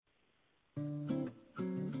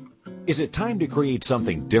Is it time to create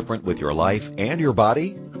something different with your life and your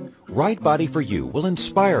body? Right Body for You will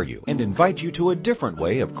inspire you and invite you to a different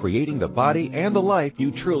way of creating the body and the life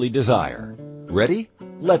you truly desire. Ready?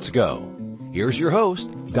 Let's go. Here's your host,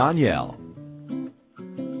 Danielle.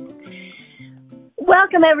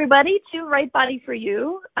 Welcome, everybody, to Right Body for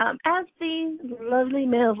You. As the lovely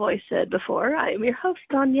male voice said before, I am your host,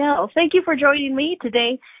 Danielle. Thank you for joining me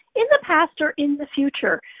today, in the past or in the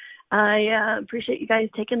future. I appreciate you guys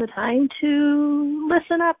taking the time to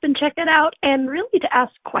listen up and check it out and really to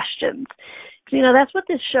ask questions. You know, that's what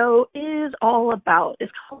this show is all about.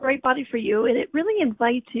 It's called Right Body for You, and it really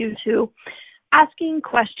invites you to asking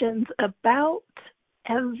questions about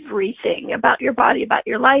everything, about your body, about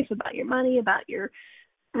your life, about your money, about your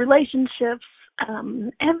relationships,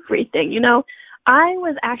 everything. You know, I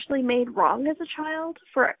was actually made wrong as a child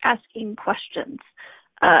for asking questions.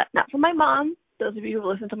 Not from my mom. Those of you who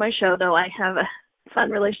listen to my show know I have a fun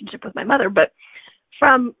relationship with my mother, but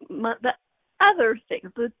from the other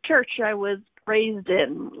things, the church I was raised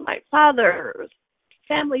in, my father's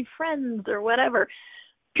family, friends, or whatever.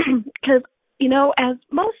 Because, you know, as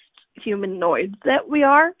most humanoids that we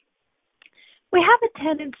are, we have a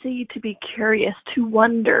tendency to be curious, to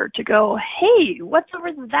wonder, to go, hey, what's over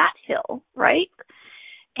that hill, right?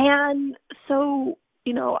 And so,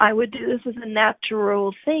 you know, I would do this as a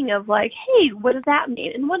natural thing of like, hey, what does that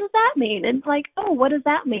mean? And what does that mean? And like, oh, what does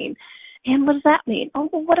that mean? And what does that mean? Oh,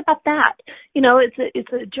 well, what about that? You know, it's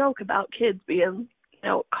a joke about kids being, you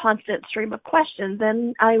know, constant stream of questions,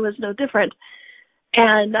 and I was no different.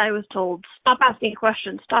 And I was told, stop asking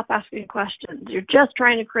questions, stop asking questions. You're just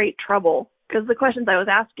trying to create trouble. Because the questions I was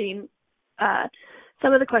asking,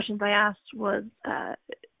 some of the questions I asked was,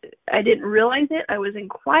 I didn't realize it. I was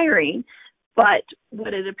inquiring. But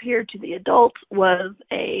what it appeared to the adults was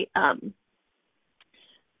a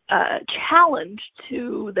challenge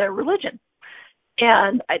to their religion.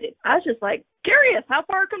 And I was just like, curious, how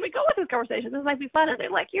far can we go with this conversation? This might be fun. And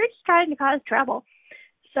they're like, you're just trying to cause trouble.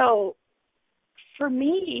 So for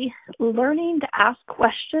me, learning to ask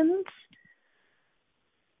questions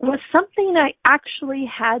was something I actually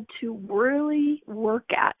had to really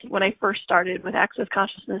work at when I first started with Access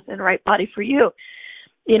Consciousness and Right Body for You.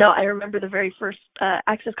 You know, I remember the very first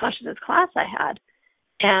Access Consciousness class I had,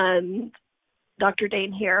 and Dr.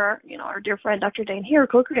 Dane here, you know, our dear friend Dr. Dane here,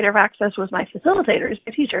 co-creator of Access, was my facilitator, he's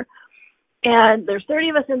my teacher. And there's 30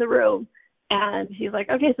 of us in the room, and he's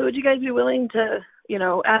like, okay, so would you guys be willing to, you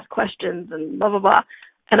know, ask questions and blah, blah, blah.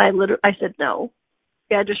 And I said no.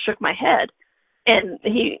 I just shook my head. And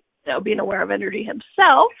he, you know, being aware of energy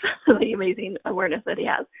himself, the amazing awareness that he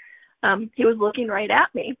has, he was looking right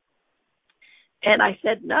at me. And I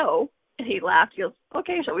said no, and he laughed. He goes,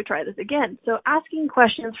 okay, shall we try this again? So asking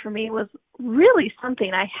questions for me was really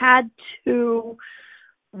something I had to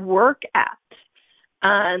work at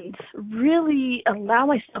and really allow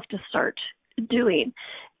myself to start doing.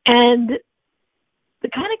 And the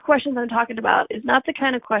kind of questions I'm talking about is not the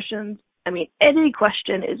kind of questions, I mean, any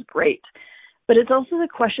question is great, but it's also the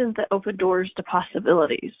questions that open doors to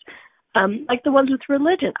possibilities. Like the ones with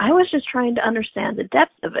religion. I was just trying to understand the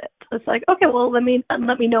depth of it. It's like, okay, well, let me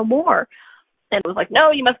know more. And it was like,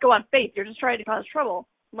 no, you must go on faith. You're just trying to cause trouble.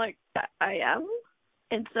 I'm like, I am?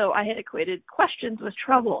 And so I had equated questions with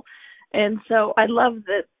trouble. And so I love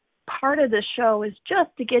that part of this show is just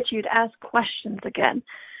to get you to ask questions again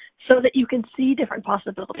so that you can see different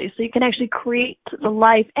possibilities, so you can actually create the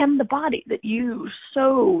life and the body that you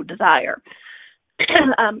so desire.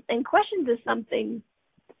 And questions is something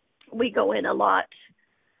we go in a lot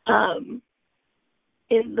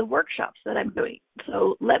in the workshops that I'm doing.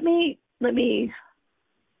 So let me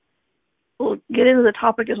we'll get into the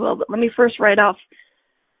topic as well, but let me first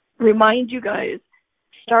remind you guys,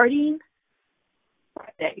 starting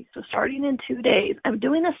Friday, so starting in 2 days, I'm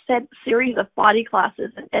doing a set series of body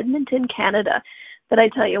classes in Edmonton, Canada, that I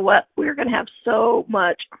tell you what, we're going to have so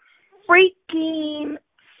much freaking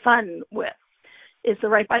fun with. It's the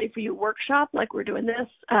Right Body for You workshop, like we're doing this,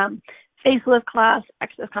 facelift class,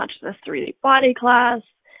 Access Consciousness 3D body class.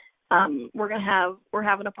 We're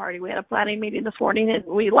having a party. We had a planning meeting this morning, and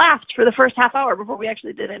we laughed for the first half hour before we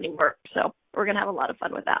actually did any work. So we're going to have a lot of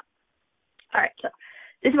fun with that. All right, so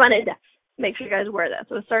just wanted to make sure you guys are aware of that.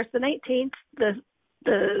 So it starts the 19th.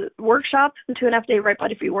 The workshop, the 2.5-day Right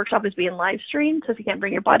Body for You workshop, is being live streamed. So if you can't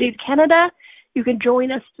bring your body to Canada, you can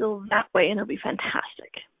join us still that way, and it'll be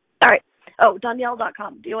fantastic. All right. Oh,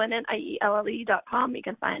 Danielle.com, DONNIELLE.com. You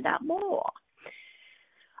can find out more.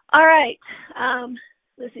 All right.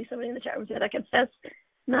 Let's see, somebody in the chat room said, I confess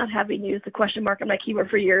not having used the question mark on my keyboard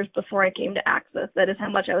for years before I came to Access. That is how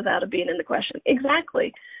much I was out of being in the question.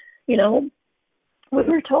 Exactly. You know, we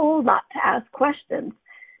were told not to ask questions.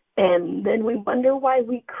 And then we wonder why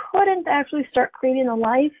we couldn't actually start creating a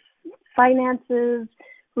life, finances,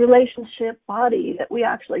 relationship, body that we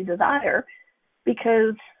actually desire,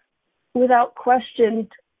 because without question,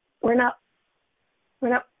 we're not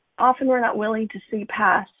willing to see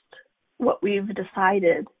past what we've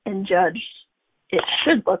decided and judged it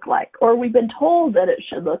should look like, or we've been told that it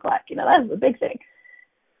should look like. You know, that's the big thing.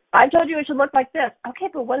 I told you it should look like this. Okay,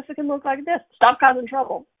 but what if it can look like this? Stop causing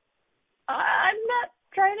trouble. I'm not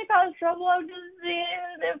trying to cause trouble. I'm just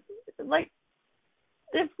seeing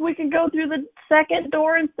if we can go through the second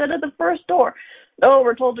door instead of the first door. No,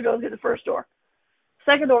 we're told to go through the first door.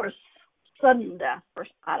 Second door is sudden death.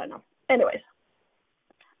 I don't know. Anyways,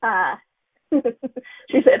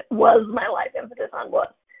 she said, was my life, emphasis on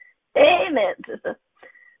was. Amen, sister.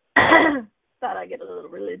 Thought I'd get a little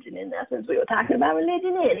religion in there since we were talking about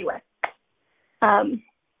religion anyway.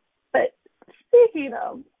 But speaking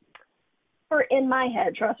of, or in my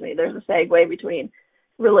head, trust me, there's a segue between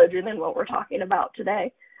religion and what we're talking about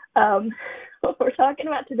today. What we're talking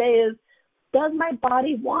about today is, does my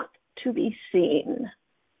body want to be seen?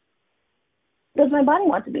 Does my body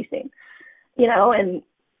want to be seen? You know, and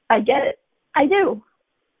I get it. I do.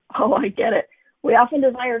 Oh, I get it. We often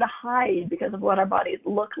desire to hide because of what our bodies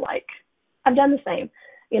look like. I've done the same.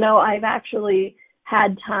 You know, I've actually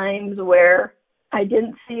had times where I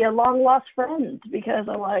didn't see a long-lost friend because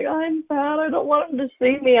I'm like, I'm fat, I don't want them to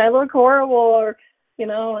see me, I look horrible. Or, you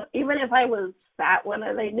know, even if I was fat when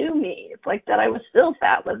they knew me, it's like that I was still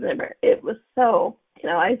fat. It was so, you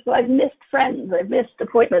know, I've missed friends, I've missed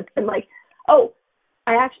appointments. And like, oh,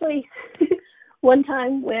 I actually, one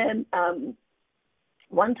time when I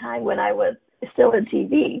was still in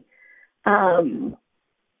TV,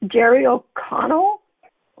 Jerry O'Connell,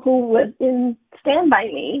 who was in Stand By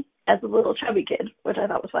Me as a little chubby kid, which I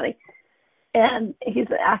thought was funny, and he's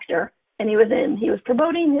an actor, and he was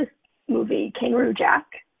promoting his movie Kangaroo Jack,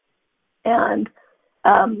 and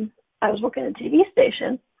I was working at a TV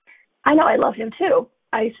station. I know I love him too.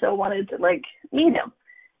 I so wanted to like meet him,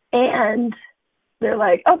 and they're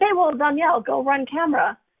like, okay, well, Danielle, go run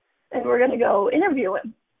camera, and we're gonna go interview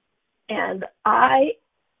him. And I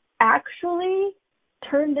actually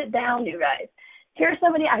turned it down, you guys. Here's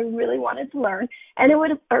somebody I really wanted to learn, and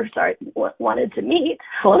wanted to meet.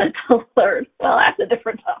 Wanted to learn. Well, that's a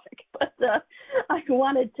different topic, but I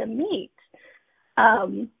wanted to meet.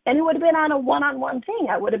 And it would have been on a one-on-one thing.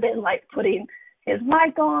 I would have been like putting his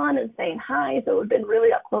mic on and saying hi, so it would have been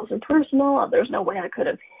really up close and personal. There's no way I could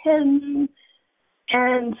have hidden.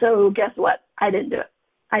 And so guess what? I didn't do it.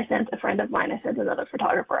 I sent a friend of mine. I sent another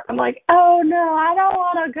photographer. I'm like, oh, no, I don't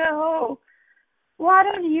want to go. Why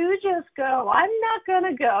don't you just go? I'm not going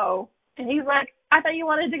to go. And he's like, I thought you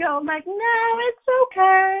wanted to go. I'm like, no, it's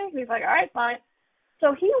okay. He's like, all right, fine.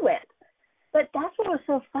 So he went. But that's what was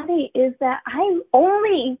so funny is that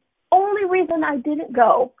only reason I didn't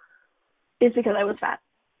go is because I was fat.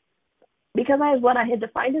 Because I was what I had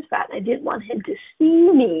defined as fat. I didn't want him to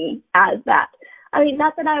see me as that. I mean,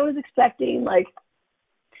 not that I was expecting, like,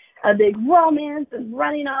 a big romance and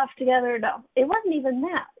running off together. No, it wasn't even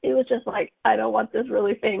that. It was just like, I don't want this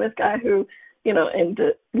really famous guy who, you know, and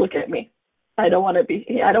to look at me. I don't want him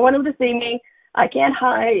to see me. I can't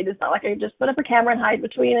hide. It's not like I can just put up a camera and hide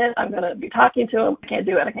between it. I'm going to be talking to him. I can't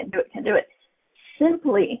do it.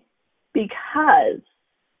 Simply because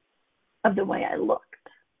of the way I looked.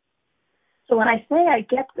 So when I say I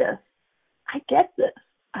get this.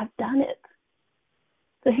 I've done it.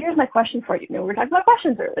 So here's my question for you. You know, we were talking about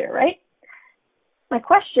questions earlier, right? My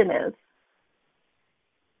question is,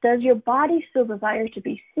 does your body still desire to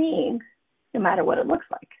be seen no matter what it looks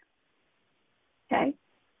like? Okay?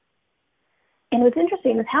 And what's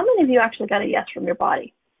interesting is how many of you actually got a yes from your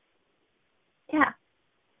body? Yeah.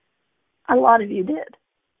 A lot of you did.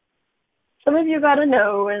 Some of you got a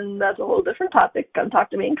no, and that's a whole different topic. Come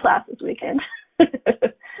talk to me in class this weekend.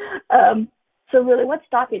 So really, what's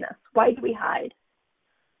stopping us? Why do we hide?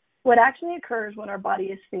 What actually occurs when our body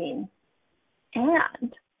is seen?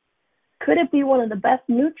 And could it be one of the best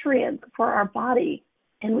nutrients for our body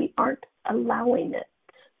and we aren't allowing it?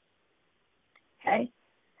 Okay?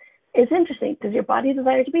 It's interesting. Does your body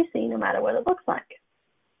desire to be seen no matter what it looks like?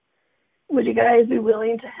 Would you guys be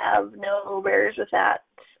willing to have no barriers with that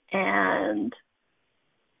and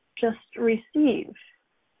just receive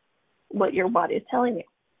what your body is telling you?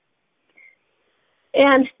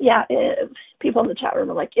 And yeah, people in the chat room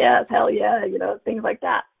are like, yes, hell yeah, you know, things like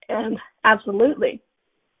that. And absolutely.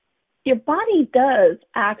 Your body does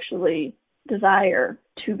actually desire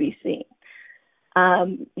to be seen.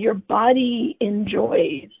 Your body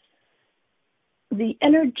enjoys the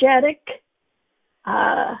energetic,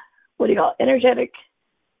 energetic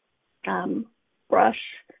brush,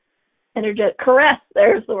 energetic caress,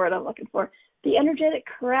 there's the word I'm looking for, the energetic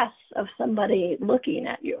caress of somebody looking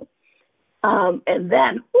at you. And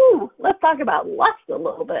then, let's talk about lust a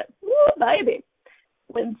little bit. Baby.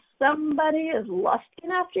 When somebody is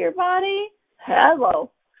lusting after your body,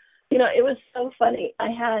 hello. It was so funny. I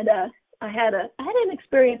had an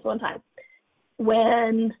experience one time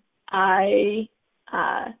when I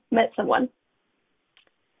met someone,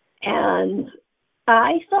 and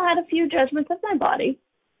I still had a few judgments of my body.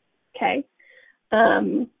 Okay,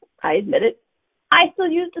 I admit it. I still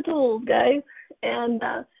use the tools, guys, and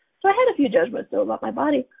so I had a few judgments still about my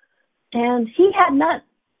body, and he had none.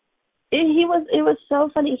 It was so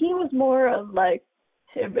funny. He was more of like,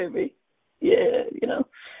 hey, baby, yeah,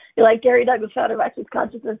 like Gary Douglas, founder of Access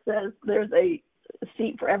Consciousness, says there's a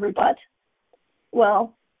seat for every butt.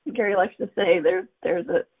 Well, Gary likes to say there's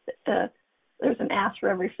an ass for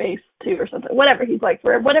every face too, or something. Whatever. He's like,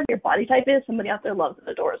 for whatever your body type is, somebody out there loves and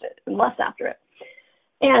adores it and lusts after it.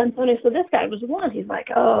 And so this guy was one. He's like,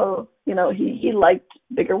 he liked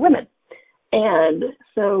bigger women. And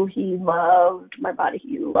so he loved my body.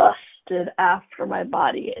 He lusted after my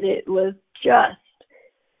body. And it was just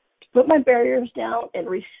to put my barriers down and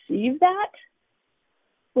receive that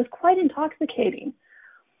was quite intoxicating.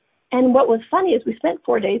 And what was funny is we spent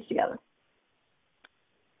 4 days together.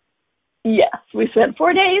 Yes, we spent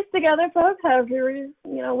 4 days together, folks. However,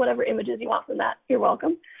 whatever images you want from that, you're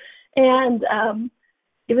welcome. And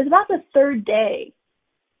it was about the third day.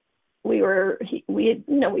 We'd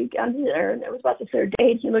gone to dinner, and it was about the third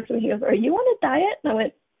day, and he looked at me and he goes, are you on a diet? And I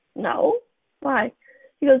went, no. Why?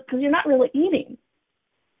 He goes, because you're not really eating.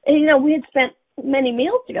 And, we had spent many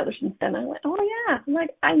meals together since then. I went, oh, yeah. I'm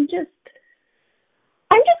like, I'm just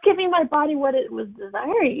giving my body what it was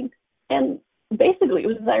desiring. And basically it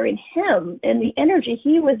was desiring him and the energy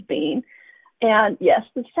he was being. And, yes,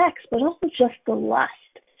 the sex, but also just the lust.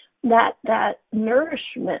 That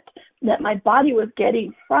nourishment that my body was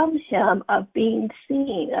getting from him of being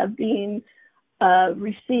seen, of being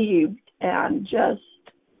received, and just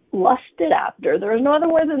lusted after. There is no other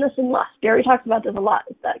word than this in lust. Gary talks about this a lot.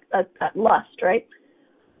 It's that lust, right?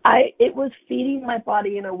 It was feeding my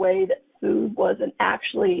body in a way that food wasn't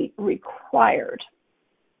actually required.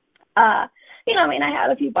 I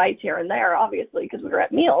had a few bites here and there, obviously, because we were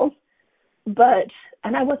at meals,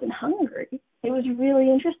 and I wasn't hungry. It was really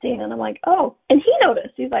interesting. And I'm like, oh, and he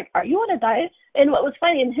noticed. He's like, are you on a diet? And what was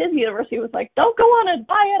funny in his universe, he was like, don't go on a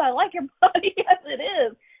diet. I like your body as it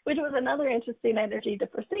is, which was another interesting energy to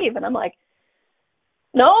perceive. And I'm like,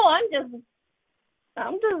 no,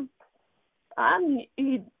 I'm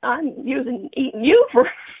eating you for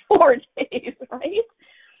 4 days, right?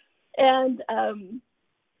 And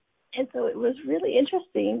so it was really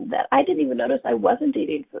interesting that I didn't even notice I wasn't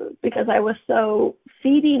eating food because I was so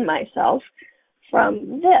feeding myself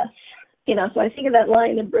from this, So I think of that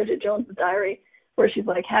line in Bridget Jones' Diary where she's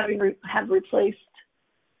like, have replaced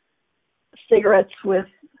cigarettes with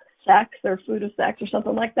sex or food of sex or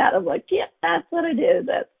something like that. I'm like, yeah, that's what I did.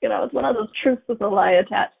 That's, it's one of those truths with a lie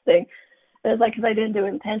attached thing. And it's like, because I didn't do it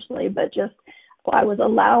intentionally, but just I was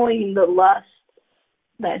allowing the lust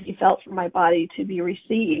that he felt from my body to be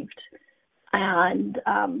received. And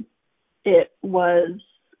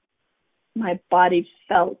my body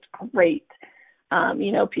felt great.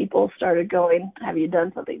 People started going, have you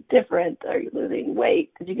done something different? Are you losing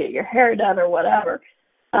weight? Did you get your hair done or whatever?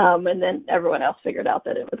 And then everyone else figured out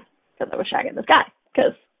that it was because I was shagging this guy.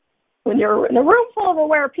 Because when you're in a room full of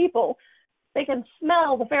aware people, they can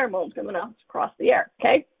smell the pheromones coming out across the air,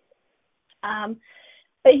 okay?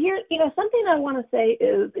 But here, something I want to say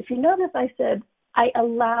is, if you notice, I said I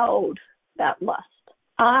allowed that lust.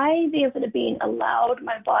 I, the infinite being, allowed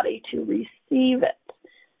my body to receive it,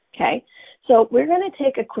 okay? So we're going to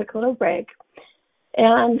take a quick little break,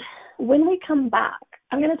 and when we come back,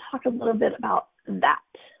 I'm going to talk a little bit about that,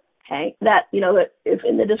 okay? That, that if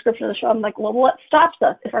in the description of the show, I'm like, well, what stops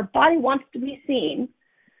us? If our body wants to be seen,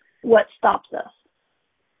 what stops us?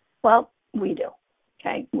 Well, we do,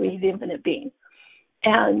 okay? We, the infinite being.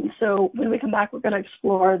 And so when we come back, we're going to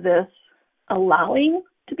explore this allowing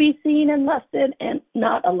to be seen and lusted and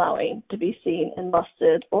not allowing to be seen and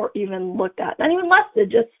lusted or even looked at. Not even lusted,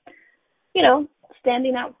 just,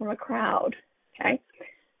 standing out from a crowd, okay?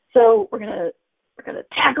 So we're going to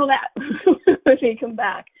tackle that when we come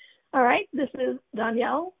back. All right, this is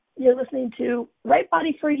Danielle. You're listening to Right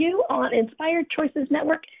Body for You on Inspired Choices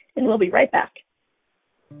Network, and we'll be right back.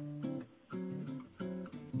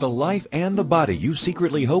 The life and the body you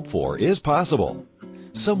secretly hope for is possible.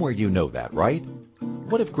 Somewhere you know that, right?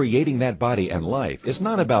 What if creating that body and life is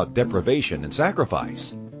not about deprivation and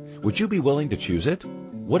sacrifice? Would you be willing to choose it?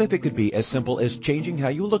 What if it could be as simple as changing how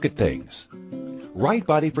you look at things? Right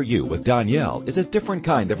Body for You with Danielle is a different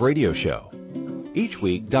kind of radio show. Each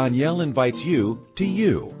week, Danielle invites you to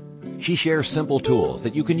you. She shares simple tools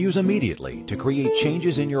that you can use immediately to create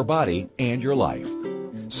changes in your body and your life.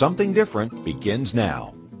 Something different begins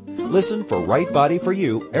now. Listen for Right Body for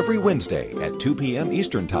You every Wednesday at 2 p.m.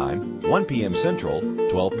 Eastern Time, 1 p.m. Central,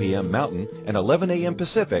 12 p.m. Mountain, and 11 a.m.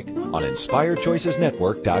 Pacific on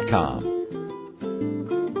InspiredChoicesNetwork.com.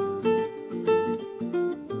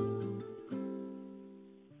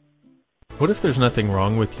 What if there's nothing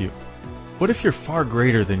wrong with you? What if you're far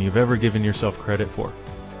greater than you've ever given yourself credit for?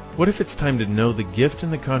 What if it's time to know the gift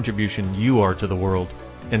and the contribution you are to the world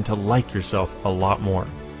and to like yourself a lot more?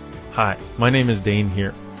 Hi, my name is Dane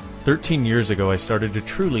here. 13 years ago, I started to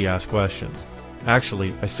truly ask questions.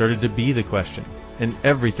 Actually, I started to be the question, and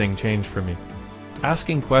everything changed for me.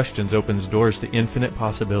 Asking questions opens doors to infinite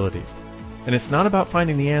possibilities. And it's not about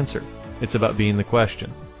finding the answer. It's about being the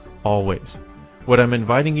question. Always. What I'm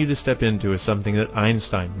inviting you to step into is something that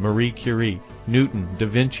Einstein, Marie Curie, Newton, Da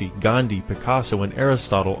Vinci, Gandhi, Picasso, and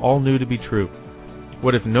Aristotle all knew to be true.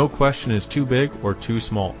 What if no question is too big or too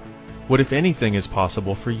small? What if anything is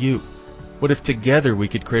possible for you? What if together we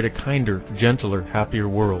could create a kinder, gentler, happier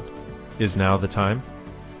world? Is now the time?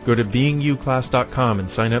 Go to beingyouclass.com and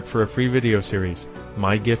sign up for a free video series,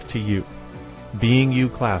 My Gift to You.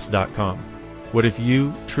 beingyouclass.com. What if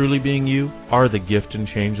you, truly being you, are the gift and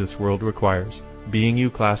change this world requires?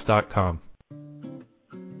 beingyouclass.com.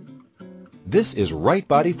 This is Right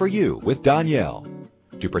Body for You with Danielle.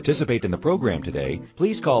 To participate in the program today,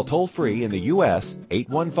 please call toll-free in the U.S.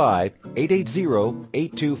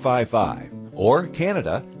 815-880-8255 or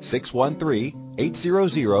Canada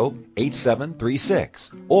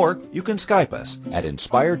 613-800-8736. Or you can Skype us at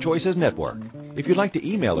Inspired Choices Network. If you'd like to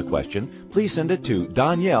email a question, please send it to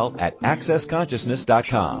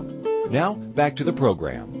Danielle@accessconsciousness.com. Now, back to the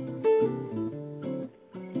program.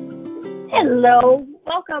 Hello,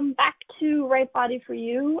 welcome back to Right Body for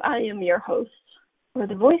You. I am your host, or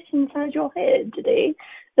the voice inside your head today,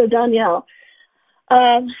 so Danielle.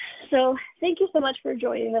 So thank you so much for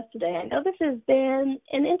joining us today. I know this has been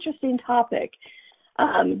an interesting topic,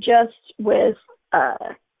 just with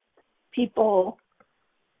people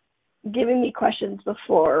giving me questions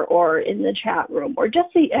before, or in the chat room, or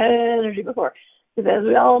just the energy before. Because as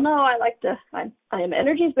we all know, I am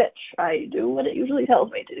energy's bitch. I do what it usually tells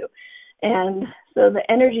me to do. And so the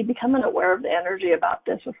energy, becoming aware of the energy about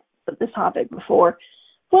this topic before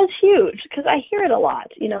was huge, because I hear it a lot.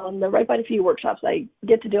 You know, in the Right Body for You workshops, I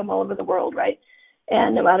get to do them all over the world, right?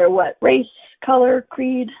 And no matter what race, color,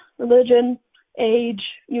 creed, religion, age,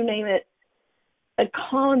 you name it, a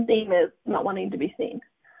common theme is not wanting to be seen,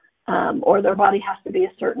 or their body has to be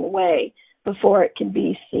a certain way before it can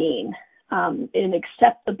be seen, in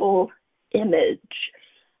acceptable image,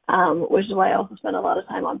 which is why I also spend a lot of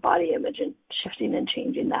time on body image and shifting and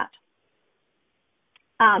changing that.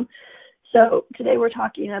 So today we're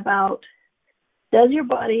talking about, does your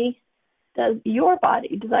body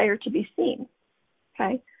desire to be seen?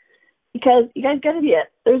 Okay? Because you guys got to get it.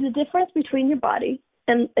 There's a difference between your body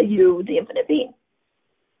and you, the infinite being.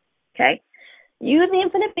 Okay? You, the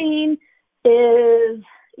infinite being, is,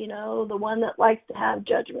 you know, the one that likes to have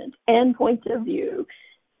judgment and points of view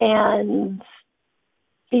and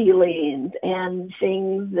feelings and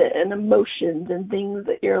things and emotions and things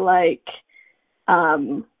that you're like,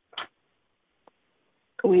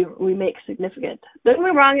 we make significant. Don't get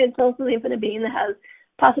me wrong, it's also the infinite being that has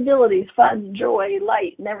possibilities, fun, joy,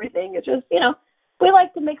 light, and everything. It's just, you know, we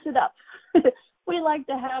like to mix it up. We like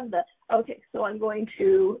to have so I'm going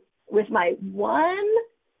to, with my one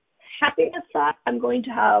happiness thought, I'm going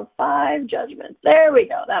to have 5 judgments. There we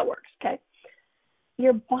go. That works, okay?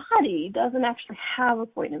 Your body doesn't actually have a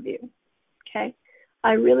point of view, okay?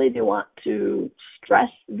 I really do want to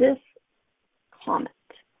stress this comment.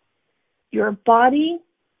 Your body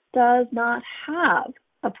does not have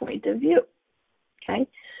a point of view, okay?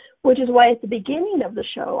 Which is why at the beginning of the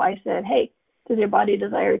show I said, hey, does your body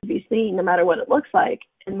desire to be seen no matter what it looks like?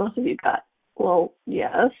 And most of you got, well,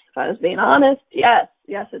 yes. If I was being honest, yes,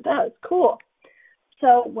 it does. Cool.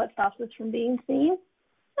 So what stops us from being seen?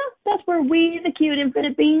 That's where we, the cute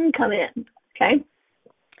infinite being, come in, okay?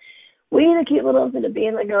 We, the cute little infinite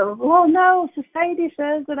being that goes, well, no, society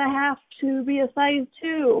says that I have to be a size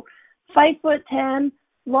 2, 5'10",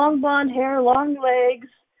 long blonde hair, long legs,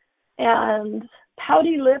 and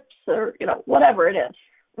pouty lips, or, you know, whatever it is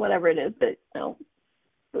that, you know,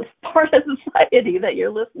 this part of society that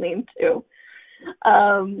you're listening to.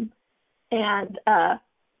 And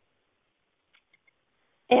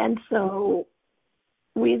so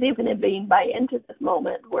we as infinite being buy into this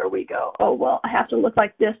moment where we go, oh, well, I have to look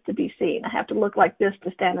like this to be seen. I have to look like this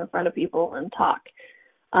to stand in front of people and talk.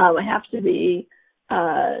 I have to be,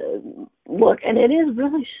 look, and it is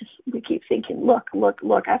really just, we keep thinking, look,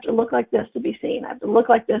 I have to look like this to be seen. I have to look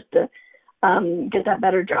like this to get that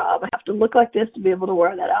better job. I have to look like this to be able to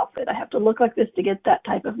wear that outfit. I have to look like this to get that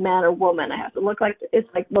type of man or woman. I have to look like, it's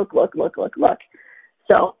like, look.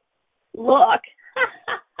 So, look.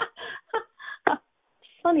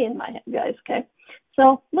 Funny in my head, guys, okay?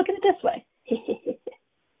 So, look at it this way.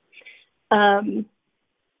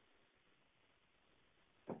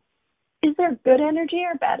 Is there good energy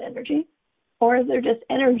or bad energy? Or is there just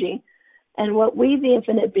energy? And what we, the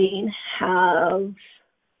infinite being, have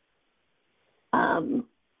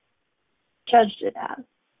judged it as.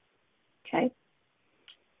 Okay?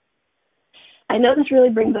 I know this really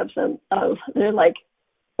brings up some of, they're like,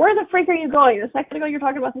 where the freak are you going? A second ago you're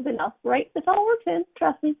talking about something else, right? This all works in,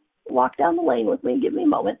 trust me. Walk down the lane with me, give me a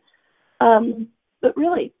moment. But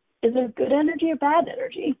really, is there good energy or bad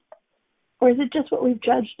energy? Or is it just what we've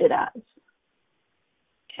judged it as?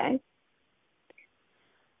 Okay?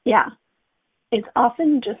 Yeah. It's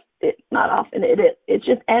often just, not often, it's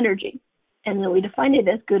just energy. And then we define it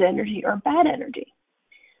as good energy or bad energy.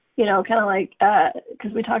 You know, kind of like,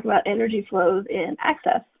 because we talk about energy flows in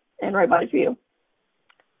Access and Right Body for You.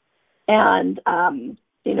 And,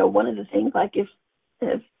 you know, one of the things, like if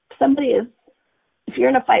you're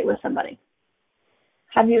in a fight with somebody,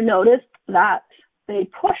 have you noticed that they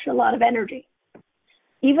push a lot of energy?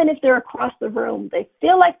 Even if they're across the room, they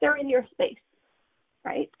feel like they're in your space,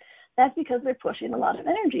 right? That's because they're pushing a lot of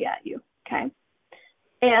energy at you, okay?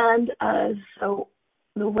 And so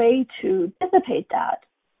the way to dissipate that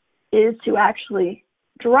is to actually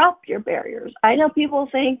drop your barriers. I know people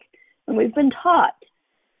think, and we've been taught,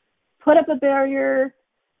 put up a barrier,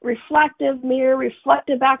 reflective mirror, reflect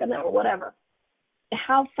it back on them or whatever.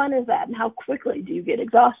 How fun is that? And how quickly do you get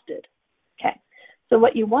exhausted? Okay. So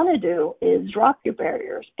what you want to do is drop your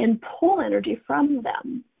barriers and pull energy from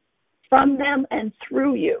them and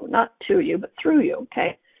through you, not to you, but through you,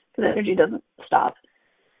 okay? Because energy doesn't stop.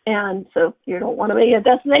 And so you don't want to be a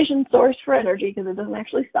destination source for energy because it doesn't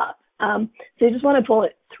actually stop. So you just want to pull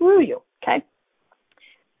it through you, okay?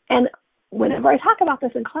 And whenever I talk about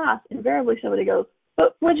this in class, invariably somebody goes,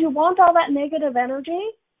 but would you want all that negative energy?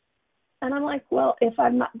 And I'm like, well, if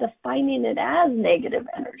I'm not defining it as negative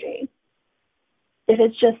energy, if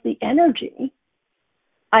it's just the energy,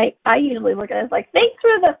 I usually look at it as like, thanks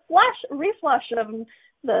for the reflush of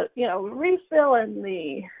the, you know, refill and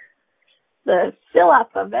the fill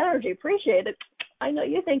up of energy. Appreciate it. I know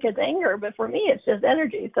you think it's anger, but for me, it's just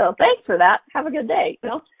energy. So thanks for that. Have a good day, you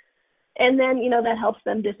know? And then, you know, that helps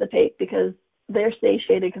them dissipate because they're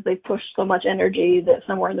satiated because they push so much energy that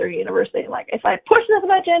somewhere in their universe, they like, if I push this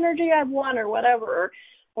much energy, I've won or whatever,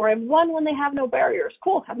 or I've won when they have no barriers.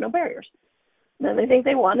 Cool, have no barriers. Then they think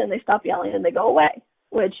they won and they stop yelling and they go away,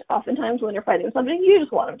 which oftentimes when you're fighting with somebody, you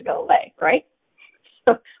just want them to go away, right?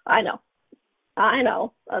 So I know,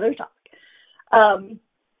 other talk. And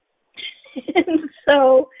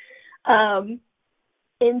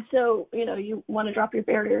so, you know, you want to drop your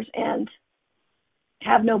barriers and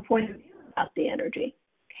have no point of view about the energy,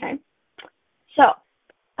 okay? So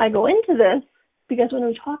I go into this because when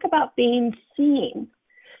we talk about being seen,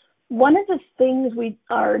 one of the things we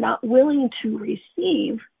are not willing to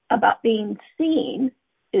receive about being seen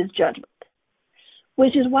is judgment,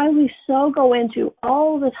 which is why we so go into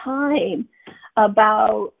all the time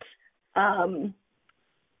about I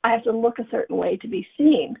have to look a certain way to be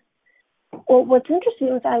seen. Well, what's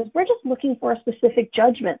interesting with that is we're just looking for a specific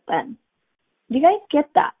judgment then. Do you guys get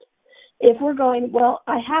that? If we're going, well,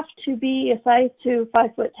 I have to be a size 2,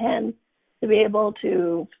 5'10" to be able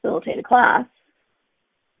to facilitate a class,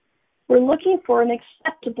 we're looking for an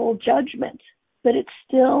acceptable judgment, but it's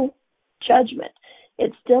still judgment.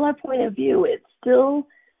 It's still our point of view. It's still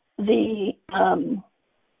the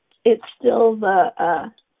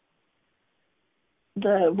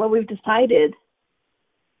what we've decided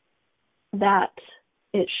that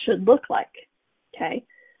it should look like, okay?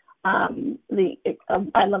 I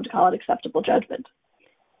love to call it acceptable judgment.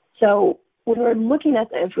 So when we're looking at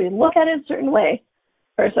if we look at it a certain way,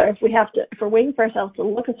 if we're waiting for ourselves to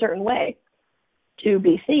look a certain way to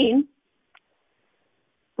be seen,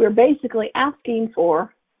 we're basically asking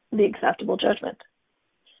for the acceptable judgment.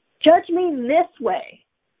 Judge me this way,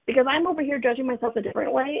 because I'm over here judging myself a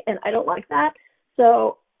different way, and I don't like that.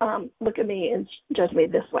 So look at me and judge me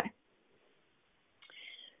this way.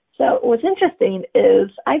 So what's interesting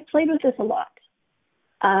is I've played with this a lot.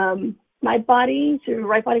 my body through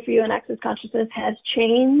Right Body for You and Access Consciousness has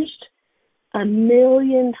changed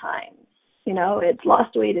 1,000,000 times. You know, it's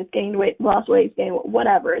lost weight, it's gained weight, lost weight, it's gained weight,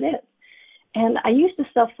 whatever it is. And I used to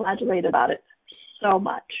self-flagellate about it so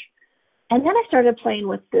much. And then I started playing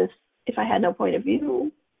with this, if I had no point of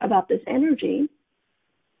view about this energy,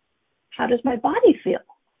 how does my body feel?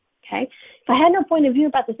 Okay? If I had no point of view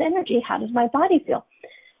about this energy, how does my body feel?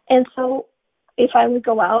 And so if I would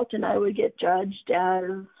go out and I would get judged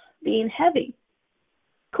as being heavy,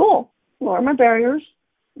 cool, lower my barriers,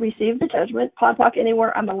 receive the judgment, POD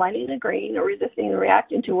anywhere I'm aligning, agreeing, or resisting and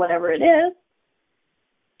reacting to whatever it is.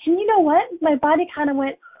 And you know what? My body kind of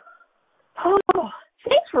went, oh,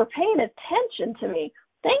 thanks for paying attention to me.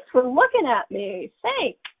 Thanks for looking at me.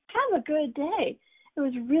 Thanks. Have a good day. It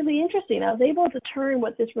was really interesting. I was able to turn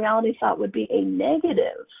what this reality thought would be a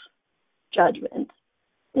negative judgment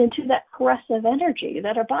into that caressive energy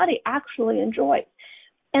that our body actually enjoys.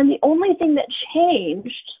 And the only thing that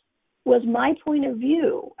changed was my point of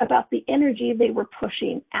view about the energy they were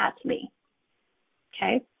pushing at me.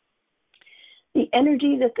 Okay? The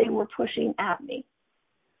energy that they were pushing at me.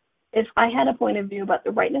 If I had a point of view about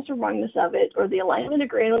the rightness or wrongness of it, or the alignment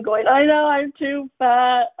agreement going, I know I'm too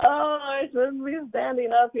fat, oh, I shouldn't be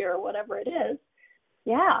standing up here, or whatever it is,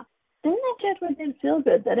 yeah, then that judgment didn't feel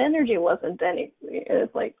good. That energy wasn't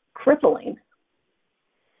it's like crippling.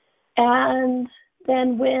 And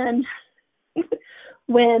then when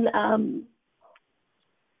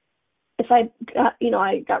if I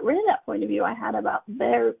got rid of that point of view I had about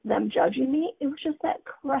them judging me, it was just that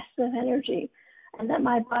caressive energy. And then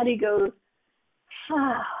my body goes,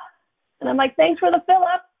 ah. And I'm like, thanks for the fill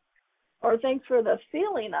up, or thanks for the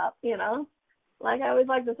feeling up, you know. Like I always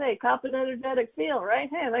like to say, cop an energetic feel, right?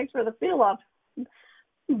 Hey, thanks for the feel up.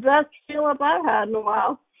 Best feel up I've had in a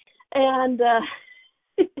while. And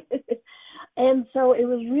and so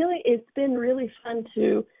it's been really fun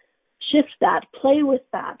to shift that, play with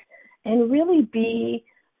that, and really be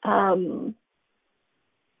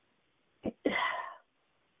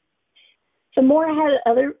the more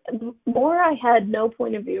I had no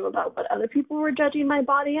point of view about what other people were judging my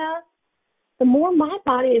body as, the more my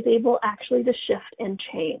body is able actually to shift and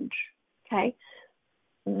change. Okay?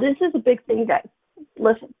 This is a big thing, guys.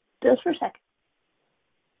 Listen, just for a second.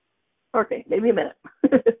 Okay, maybe a minute.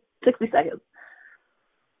 60 seconds.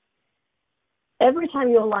 Every time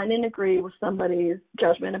you align and agree with somebody's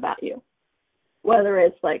judgment about you, whether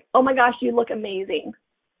it's like, oh my gosh, you look amazing,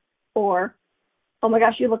 or oh my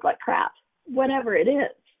gosh, you look like crap, whatever it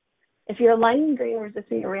is, if you're aligning, agreeing,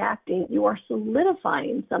 resisting, or reacting, you are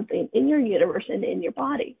solidifying something in your universe and in your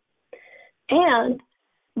body. And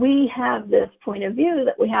we have this point of view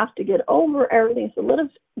that we have to get over everything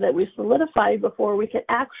that we solidified before we can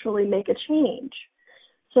actually make a change.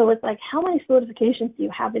 So it's like, how many solidifications do you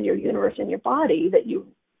have in your universe and your body that you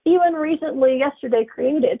even recently, yesterday,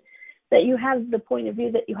 created, that you have the point of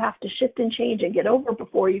view that you have to shift and change and get over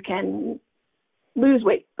before you can lose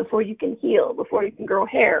weight, before you can heal, before you can grow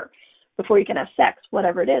hair, before you can have sex,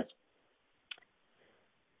 whatever it is.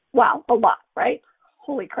 Wow, a lot, right?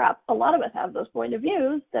 Holy crap. A lot of us have those point of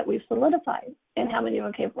views that we've solidified, and how many of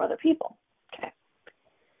them came from other people? Okay.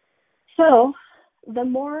 So the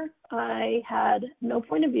more I had no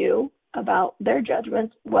point of view about their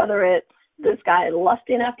judgments, whether it's this guy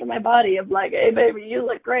lusting after my body of like, hey, baby, you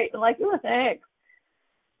look great. And like, oh, thanks.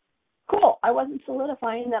 Cool. I wasn't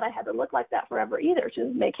solidifying that I had to look like that forever either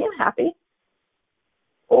to make him happy.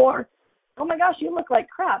 Or, oh my gosh, you look like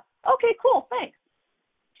crap. Okay, cool, thanks.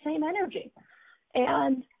 Same energy.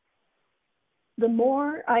 And the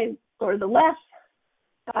less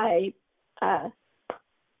I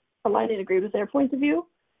aligned and agreed with their points of view,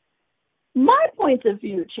 my points of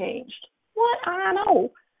view changed. What? I don't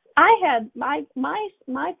know. I had my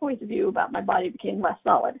point of view about my body became less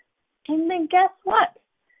solid. And then guess what?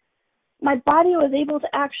 My body was able to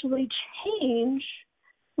actually change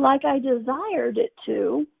like I desired it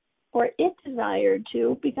to, or it desired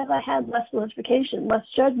to, because I had less solidification, less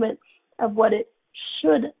judgment of what it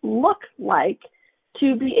should look like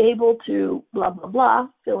to be able to blah, blah, blah,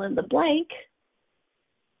 fill in the blank.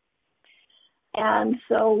 And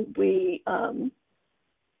so we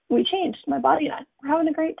changed, my body and I. We're having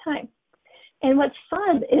a great time. And what's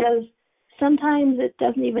fun is sometimes it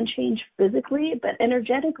doesn't even change physically, but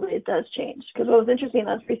energetically it does change. Because what was interesting,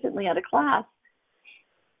 I was recently at a class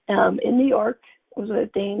in New York. It was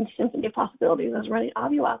with Dane's Symphony of Possibilities. I was running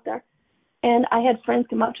audio out there. And I had friends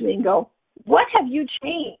come up to me and go, what have you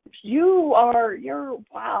changed? You're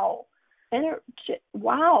wow.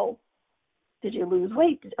 Wow. Did you lose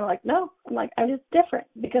weight? I'm like, no. I'm like, I'm just different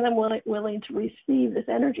because I'm willing to receive this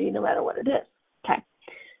energy no matter what it is. Okay.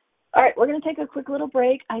 All right, we're going to take a quick little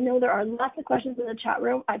break. I know there are lots of questions in the chat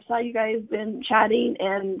room. I saw you guys been chatting,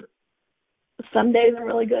 and some days I'm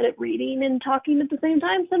really good at reading and talking at the same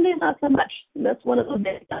time. Some days not so much. And that's one of those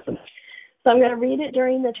days, not so much. So I'm going to read it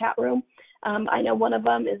during the chat room. I know one of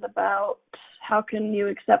them is about how can you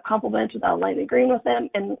accept compliments without lightly agreeing with them,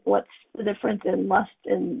 and what's the difference in lust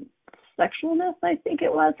and sexualness, I think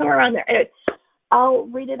it was, somewhere around there. Anyway, I'll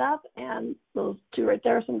read it up, and those two right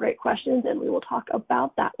there are some great questions, and we will talk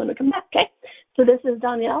about that when we come back, okay? So this is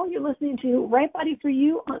Danielle. You're listening to Right Body for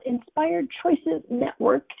You on Inspired Choices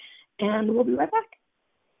Network, and we'll be right back.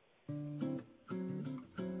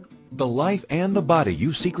 The life and the body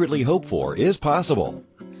you secretly hope for is possible.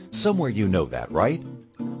 Somewhere you know that, right?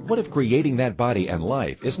 What if creating that body and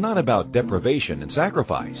life is not about deprivation and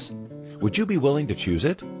sacrifice? Would you be willing to choose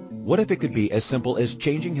it? What if it could be as simple as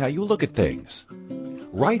changing how you look at things?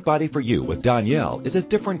 Right Body for You with Danielle is a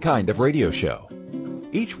different kind of radio show.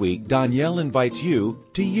 Each week, Danielle invites you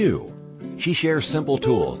to you. She shares simple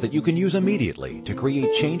tools that you can use immediately to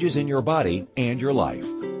create changes in your body and your life.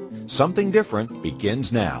 Something different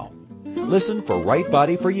begins now. Listen for Right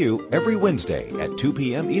Body for You every Wednesday at 2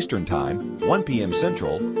 p.m. Eastern Time, 1 p.m.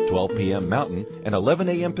 Central, 12 p.m. Mountain, and 11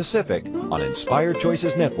 a.m. Pacific on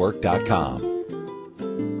InspiredChoicesNetwork.com.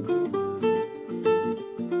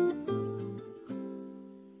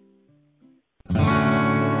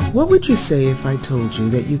 What would you say if I told you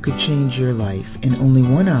that you could change your life in only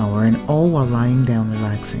 1 hour and all while lying down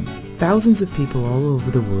relaxing? Thousands of people all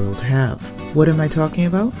over the world have. What am I talking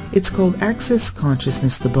about? It's called Access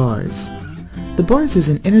Consciousness, the bars. The bars is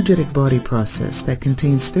an energetic body process that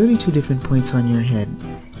contains 32 different points on your head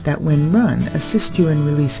that when run assist you in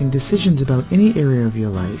releasing decisions about any area of your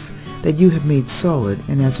life that you have made solid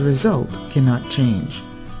and as a result cannot change.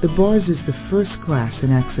 The bars is the first class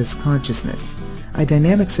in Access Consciousness, a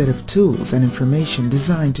dynamic set of tools and information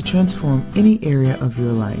designed to transform any area of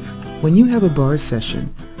your life. When you have a bars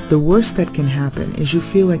session, the worst that can happen is you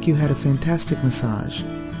feel like you had a fantastic massage.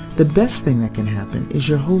 The best thing that can happen is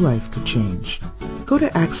your whole life could change. Go to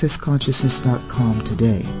accessconsciousness.com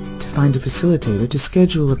today to find a facilitator to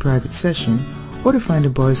schedule a private session or to find a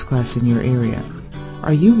bars class in your area.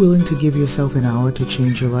 Are you willing to give yourself an hour to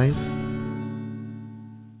change your life?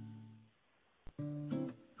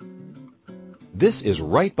 This is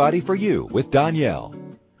Right Body for You with Danielle.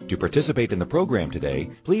 To participate in the program today,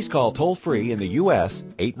 please call toll-free in the U.S.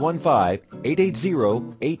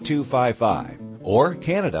 815-880-8255 or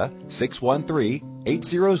Canada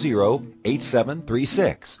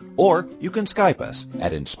 613-800-8736. Or you can Skype us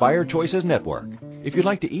at Inspired Choices Network. If you'd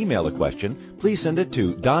like to email a question, please send it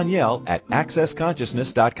to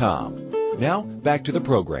Danielle@accessconsciousness.com. Now, back to the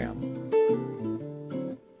program.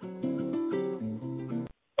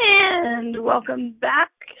 And welcome back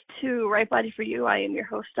to Right Body for You. I am your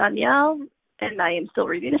host, Danielle, and I am still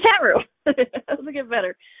reading the chat room. That'll get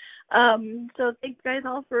better. So thank you guys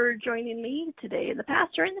all for joining me today, in the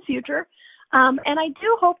past, or in the future. And I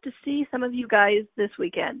do hope to see some of you guys this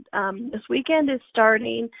weekend. This weekend is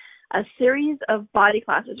starting a series of body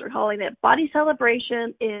classes. We're calling it Body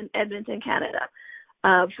Celebration in Edmonton, Canada.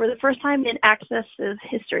 For the first time in Access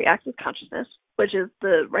history, Access Consciousness, which is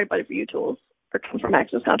the Right Body for You tools, or comes from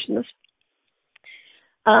Access Consciousness.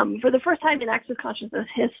 For the first time in Access Consciousness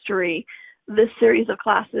history, this series of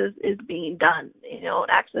classes is being done. You know,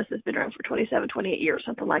 Access has been around for 27, 28 years,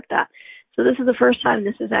 something like that. So this is the first time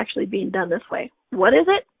this is actually being done this way. What is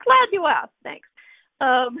it? Glad you asked. Thanks.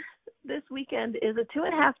 This weekend is a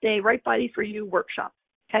 2.5-day Right Body for You workshop.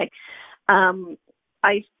 Okay.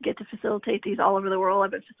 I get to facilitate these all over the world.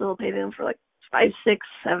 I've been facilitating them for like 5, 6,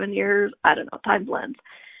 7 years. I don't know. Time blends.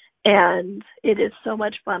 And it is so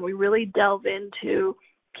much fun. We really delve into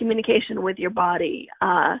communication with your body.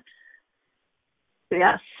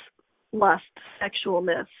 Yes, lust,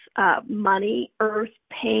 sexualness, money, earth,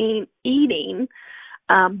 pain, eating,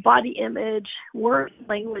 body image, word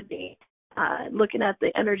languaging, looking at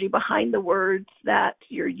the energy behind the words that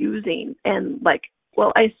you're using. And like,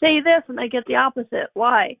 well, I say this and I get the opposite.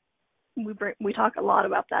 Why? We talk a lot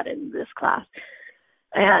about that in this class.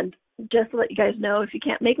 And just to let you guys know, if you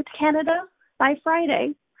can't make it to Canada by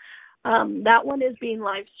Friday, that one is being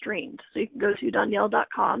live streamed. So you can go to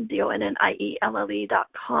Danielle.com,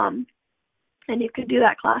 DONNIELLE.com, and you can do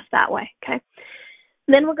that class that way, okay?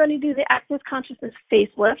 And then we're going to do the Access Consciousness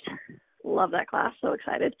Facelift. Love that class, so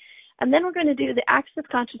excited. And then we're going to do the Access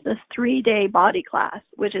Consciousness 3-day body class,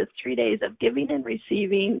 which is 3 days of giving and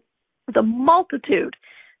receiving the multitude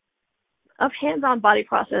of hands-on body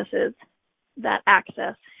processes that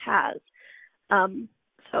Access has.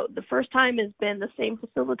 So the first time has been the same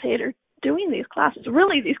facilitator doing these classes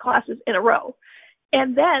in a row.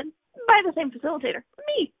 And then by the same facilitator,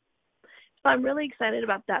 me. So I'm really excited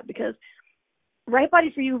about that because Right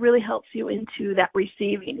Body for You really helps you into that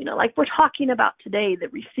receiving, like we're talking about today, the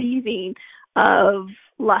receiving of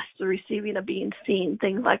lust, the receiving of being seen,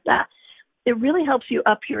 things like that. It really helps you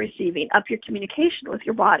up your receiving, up your communication with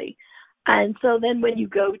your body. And so then when you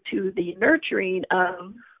go to the nurturing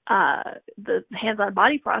of the hands-on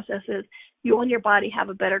body processes, you and your body have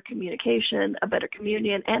a better communication, a better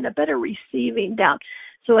communion, and a better receiving down.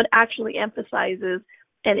 So it actually emphasizes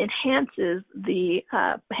and enhances the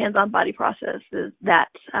hands-on body processes that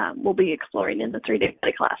we'll be exploring in the 3-day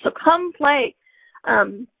body class. So come play.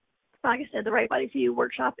 Like I said, the Right Body for You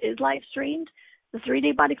workshop is live streamed. The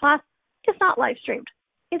 3-day body class is not live streamed.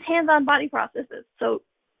 It's hands-on body processes. So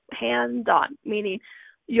hands-on, meaning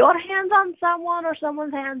your hands on someone or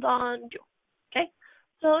someone's hands on you. Okay?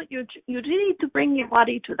 So you need to bring your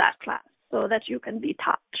body to that class so that you can be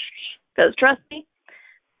touched. Because trust me,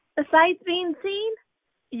 besides being seen,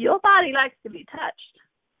 your body likes to be touched.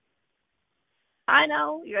 I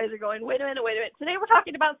know, you guys are going, wait a minute. Today we're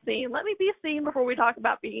talking about seen. Let me be seen before we talk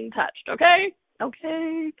about being touched, okay?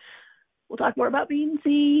 Okay. We'll talk more about being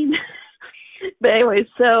seen. But anyway,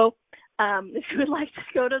 so if you would like to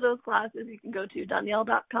go to those classes, you can go to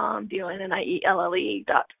Donielle.com,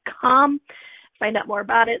 DONNIELLE.com. Find out more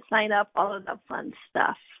about it, sign up, all of that fun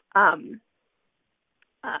stuff.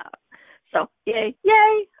 So, yay.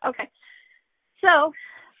 Okay. So,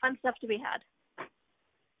 fun stuff to be had.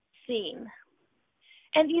 Seen.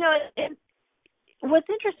 And, and what's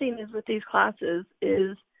interesting is with these classes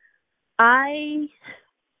is I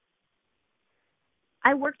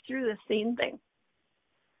worked through the seen thing.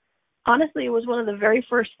 Honestly, it was one of the very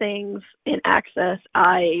first things in Access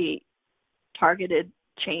I targeted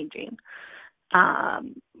changing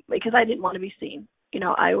because I didn't want to be seen.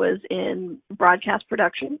 I was in broadcast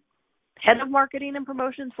production, head of marketing and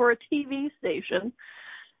promotions for a TV station,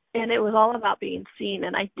 and it was all about being seen,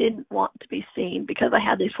 and I didn't want to be seen because I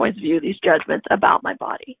had these points of view, these judgments about my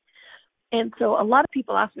body. And so a lot of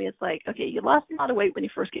people ask me, it's like, okay, you lost a lot of weight when you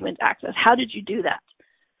first came into Access. How did you do that?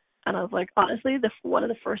 And I was like, honestly, one of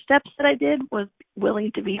the first steps that I did was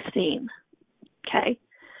willing to be seen, okay?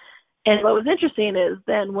 And what was interesting is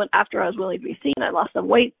then after I was willing to be seen, I lost some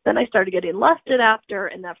weight. Then I started getting lusted after,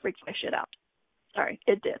 and that freaked my shit out. Sorry,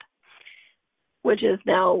 it did. Which is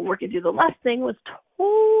now working through the lust thing was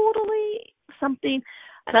totally something.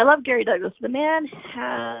 And I love Gary Douglas. The man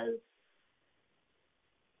has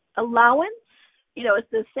allowance. It's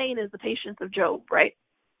the saying is the patience of Job, right?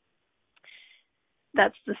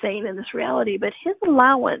 That's the saying in this reality. But his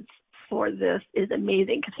allowance for this is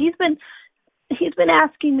amazing because he's been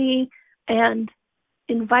asking me and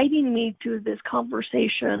inviting me to this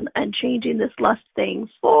conversation and changing this lust thing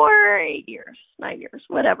for 8 years, 9 years,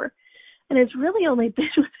 whatever. And it's really only been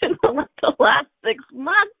within the last 6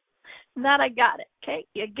 months that I got it, okay?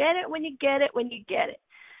 You get it when you get it when you get it.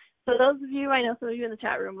 So those of you, I know some of you in the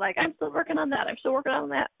chat room, like, I'm still working on that. I'm still working on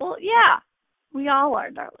that. Well, yeah, we all are,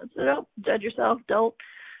 darling. So don't judge yourself. Don't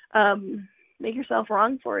make yourself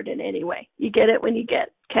wrong for it in any way. You get it when you get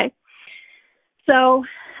it, okay? So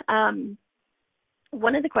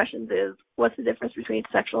one of the questions is, what's the difference between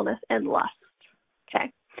sexualness and lust?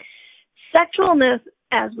 Okay. Sexualness,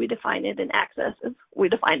 as we define it in Access, as we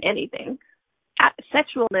define anything,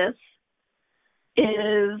 sexualness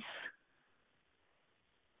is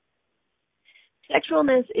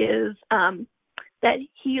that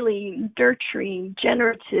healing, nurturing,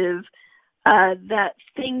 generative, that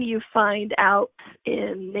thing you find out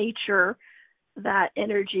in nature, that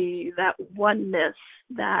energy, that oneness,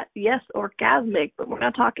 that, yes, orgasmic, but we're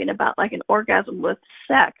not talking about like an orgasm with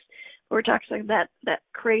sex. We're talking that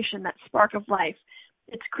creation, that spark of life.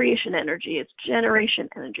 It's creation energy. It's generation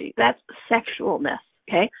energy. That's sexualness,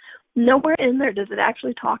 okay? Nowhere in there does it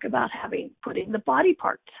actually talk about putting the body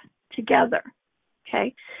parts together,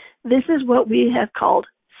 okay? This is what we have called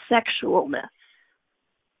sexualness,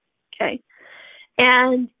 okay?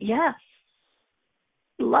 And yes,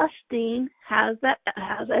 lusting has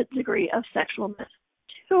a degree of sexualness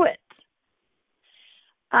to it.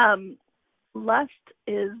 Lust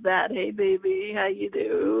is that, hey baby, how you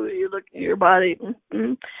do? You look at your body.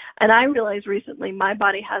 Mm-hmm. And I realized recently my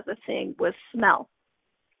body has a thing with smell.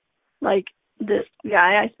 Like this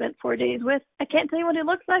guy I spent 4 days with, I can't tell you what he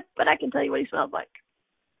looks like, but I can tell you what he smells like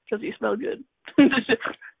because he smelled good.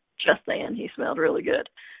 Just saying, he smelled really good.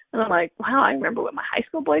 And I'm like, wow, I remember what my high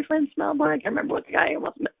school boyfriend smelled like. I remember what the guy I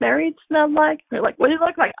almost married smelled like. They're like, what do you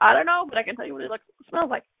look like? I don't know, but I can tell you what he smells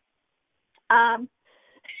like.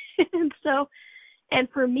 And so, and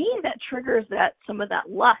for me, that triggers some of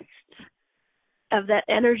that lust of that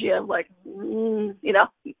energy of like,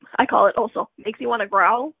 I call it also makes you want to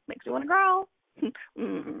growl, that,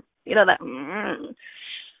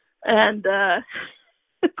 and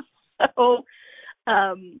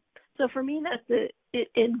so for me, that's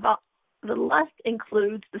the lust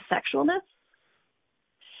includes the sexualness,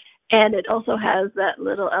 and it also has that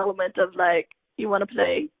little element of like, you want to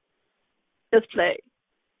play, just play,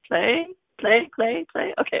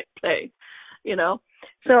 okay, play,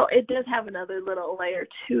 So it does have another little layer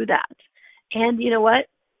to that. And you know what?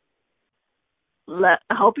 I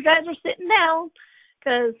hope you guys are sitting down,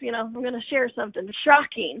 because, I'm going to share something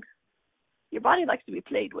shocking. Your body likes to be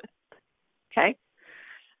played with, okay?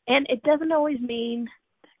 And it doesn't always mean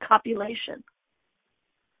copulation.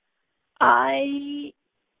 I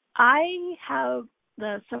have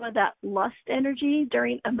some of that lust energy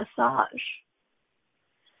during a massage.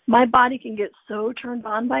 My body can get so turned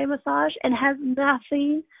on by a massage, and has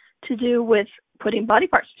nothing to do with putting body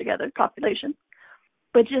parts together, copulation,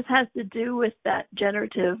 but just has to do with that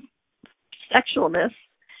generative sexualness,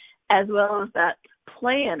 as well as that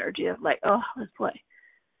play energy of like, oh, let's play.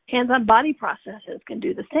 Hands-on body processes can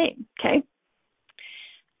do the same, okay?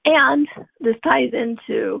 And this ties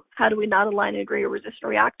into, how do we not align, agree, or resist, or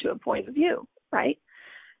react to a point of view, right?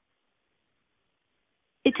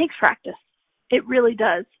 It takes practice. It really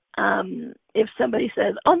does. If somebody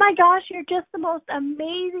says, oh my gosh, you're just the most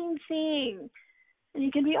amazing thing, and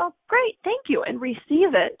you can be, oh, great, thank you, and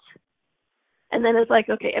receive it. And then it's like,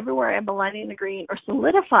 okay, everywhere I'm aligning, agreeing, or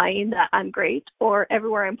solidifying that I'm great, or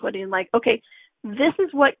everywhere I'm putting like, okay, this is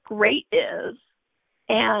what great is,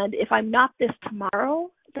 and if I'm not this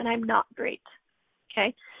tomorrow, then I'm not great,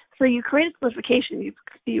 okay? So you create a solidification.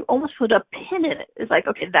 You almost put a pin in it. It's like,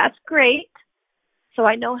 okay, that's great, so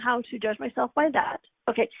I know how to judge myself by that.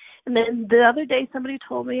 Okay, and then the other day somebody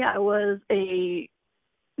told me I was a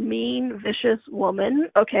mean, vicious woman.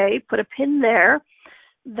 Okay, put a pin there.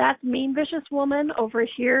 That mean, vicious woman over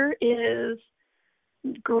here is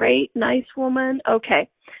great, nice woman. Okay,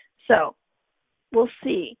 so we'll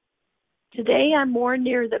see. Today I'm more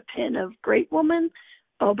near the pin of great woman.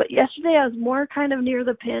 Oh, but yesterday I was more kind of near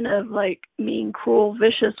the pin of like mean, cruel,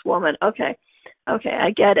 vicious woman. Okay,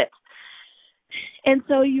 I get it. And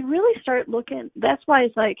so you really start looking. That's why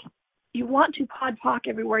it's like, you want to POD/POC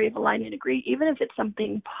everywhere you have aligned and agree, even if it's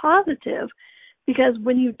something positive, because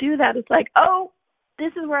when you do that, it's like, oh,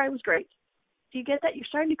 this is where I was great. Do you get that? You're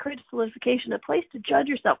starting to create a solidification, a place to judge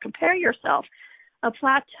yourself, compare yourself, a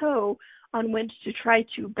plateau on which to try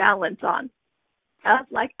to balance on.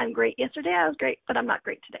 Like, I'm great. Yesterday I was great, but I'm not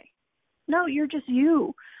great today. No, you're just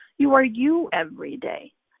you. You are you every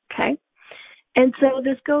day, okay? And so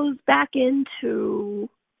this goes back into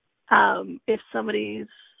if somebody's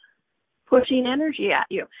pushing energy at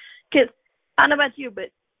you. Because I don't know about you,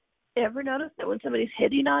 but ever notice that when somebody's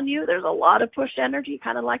hitting on you, there's a lot of pushed energy,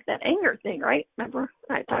 kind of like that anger thing, right? Remember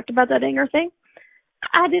I talked about that anger thing?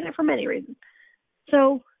 I did it for many reasons.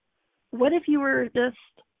 So what if you were just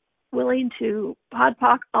willing to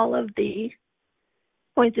POD/POC all of the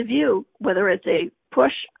points of view, whether it's a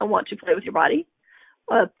push, I want to play with your body,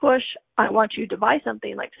 a push, I want you to buy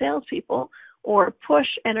something like salespeople, or push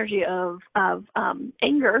energy of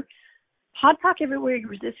anger, POD/POC everywhere you're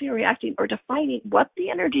resisting or reacting or defining what the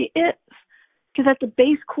energy is. Because at the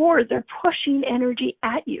base core, they're pushing energy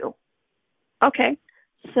at you. Okay,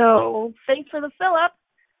 so thanks for the fill up.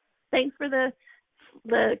 Thanks for the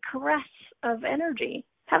caress of energy.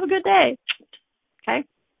 Have a good day. Okay?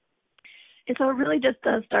 And so it really just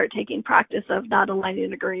does start taking practice of not aligning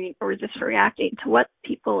and agreeing or resisting or reacting to what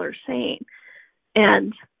people are saying.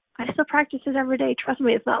 And I still practice it every day. Trust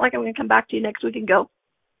me, it's not like I'm going to come back to you next week and go,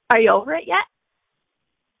 are you over it yet?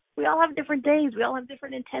 We all have different days. We all have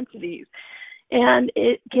different intensities. And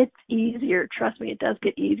it gets easier. Trust me, it does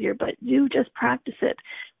get easier. But do just practice it.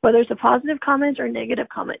 Whether it's a positive comment or a negative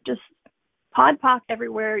comment, just POD/POC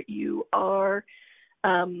everywhere you are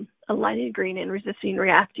aligning, agreeing, and resisting,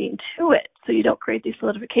 reacting to it, so you don't create these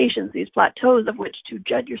solidifications, these plateaus of which to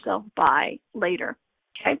judge yourself by later.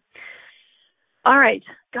 Okay? All right.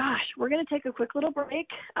 Gosh, we're going to take a quick little break.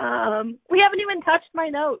 We haven't even touched my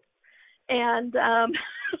notes. And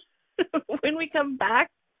when we come back,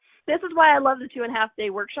 this is why I love the 2.5-day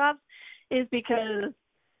workshops, is because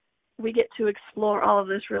we get to explore all of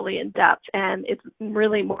this really in depth, and it's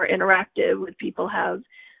really more interactive with people have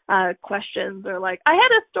questions. They're like, I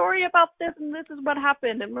had a story about this, and this is what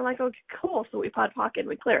happened. And we're like, okay, cool. So we POD/POC and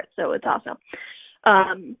we clear it. So it's awesome.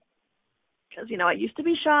 Because, I used to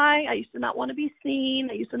be shy. I used to not want to be seen.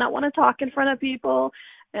 I used to not want to talk in front of people.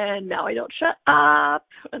 And now I don't shut up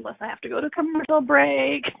unless I have to go to a commercial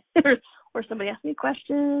break or somebody asks me a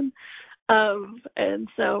question. And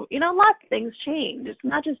so, lots of things change. It's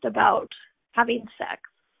not just about having sex.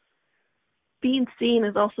 Being seen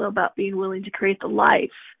is also about being willing to create the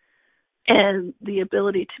life and the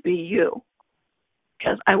ability to be you.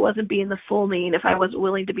 Because I wasn't being the full me if I wasn't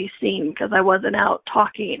willing to be seen, because I wasn't out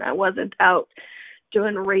talking. I wasn't out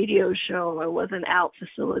doing a radio show. I wasn't out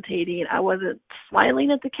facilitating. I wasn't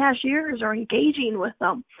smiling at the cashiers or engaging with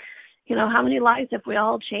them. How many lives have we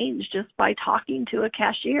all changed just by talking to a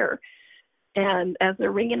cashier? And as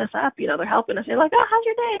they're ringing us up, they're helping us. They're like, oh, how's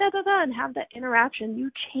your day? Da, da, da, and have that interaction.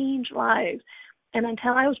 You change lives. And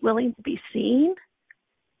until I was willing to be seen,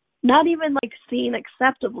 not even like seen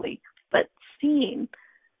acceptably, but seen,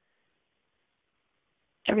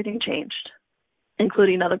 everything changed,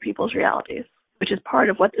 including other people's realities, which is part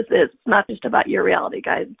of what this is. It's not just about your reality,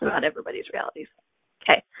 guys. It's about everybody's realities.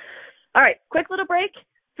 Okay. All right. Quick little break.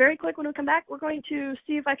 Very quick. When we come back, we're going to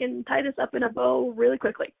see if I can tie this up in a bow really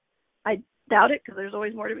quickly. I doubt it because there's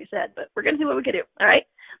always more to be said, but we're going to see what we can do. All right.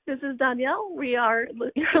 This is Danielle. You're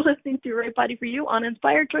listening to Right Body for You on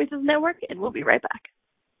Inspired Choices Network, and we'll be right back.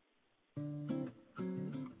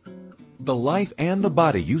 The life and the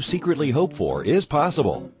body you secretly hope for is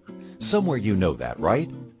possible. Somewhere you know that, right?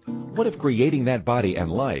 What if creating that body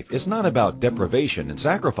and life is not about deprivation and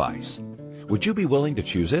sacrifice? Would you be willing to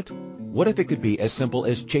choose it? What if it could be as simple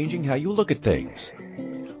as changing how you look at things?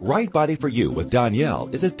 Right Body for You with Danielle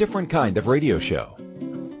is a different kind of radio show.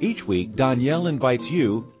 Each week, Danielle invites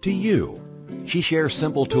you to you. She shares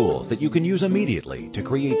simple tools that you can use immediately to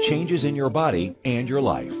create changes in your body and your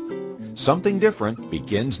life. Something different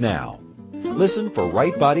begins now. Listen for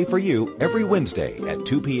Right Body for You every Wednesday at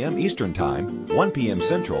 2 p.m. Eastern Time, 1 p.m.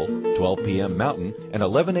 Central, 12 p.m. Mountain, and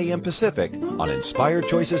 11 a.m. Pacific on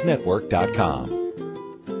InspiredChoicesNetwork.com.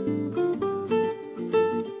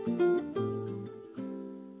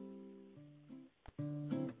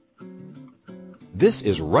 This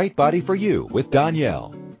is Right Body for You with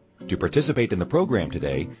Danielle. To participate in the program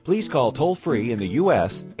today, please call toll-free in the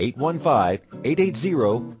U.S.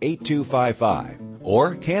 815-880-8255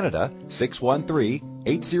 or Canada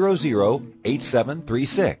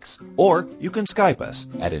 613-800-8736. Or you can Skype us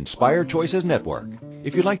at Inspired Choices Network.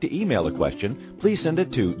 If you'd like to email a question, please send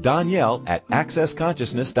it to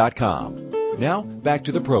Danielle@accessconsciousness.com. Now, back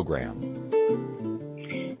to the program.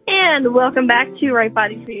 And welcome back to Right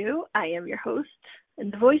Body for You. I am your host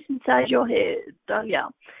and the voice inside your head,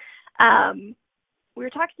 Danielle. We were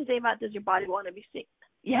talking today about, does your body want to be seen?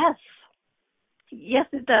 Yes. Yes,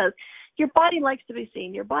 it does. Your body likes to be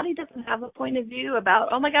seen. Your body doesn't have a point of view about,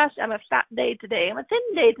 oh my gosh, I'm a fat day today. I'm a thin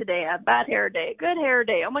day today. A bad hair day. A good hair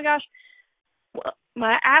day. Oh my gosh, well,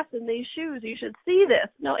 my ass in these shoes. You should see this.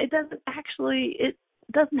 No, it doesn't actually. It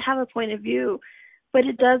doesn't have a point of view, but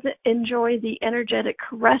it does enjoy the energetic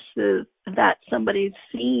caresses that somebody's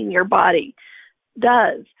seeing your body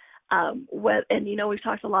does. And, we've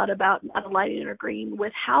talked a lot about not aligning or agreeing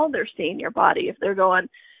with how they're seeing your body. If they're going,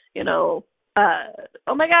 oh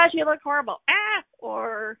my gosh, you look horrible,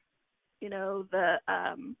 or,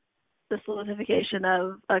 the solidification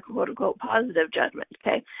of a quote-unquote positive judgment,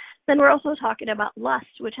 okay? Then we're also talking about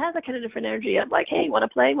lust, which has a kind of different energy of like, hey, want to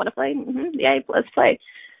play? Mm-hmm. Yeah, let's play.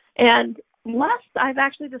 And lust, I've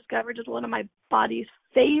actually discovered, is one of my body's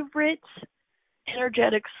favorite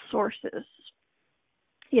energetic sources.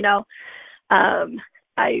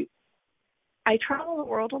 I travel the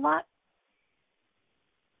world a lot,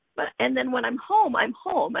 and then when I'm home, and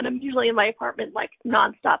I'm usually in my apartment like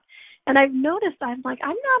nonstop. And I've noticed I'm not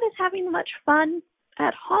as having much fun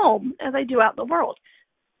at home as I do out in the world.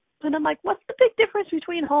 And I'm like, what's the big difference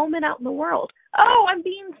between home and out in the world? Oh, I'm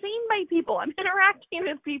being seen by people. I'm interacting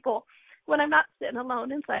with people when I'm not sitting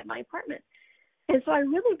alone inside my apartment. And so I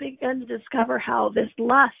really began to discover how this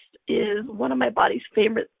lust is one of my body's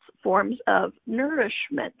favorite forms of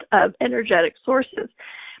nourishment, of energetic sources.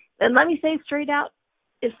 And let me say straight out,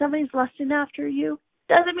 if somebody's lusting after you,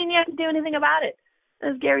 doesn't mean you have to do anything about it.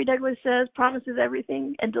 As Gary Douglas says, promises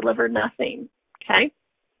everything and deliver nothing, okay?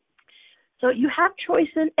 So you have choice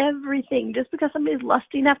in everything. Just because somebody's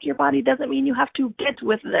lusting after your body doesn't mean you have to get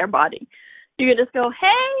with their body. You can just go,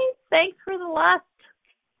 hey, thanks for the lust.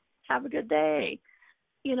 Have a good day,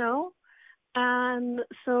 And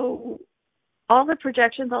so all the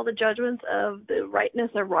projections, all the judgments of the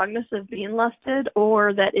rightness or wrongness of being lusted,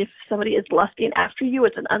 or that if somebody is lusting after you,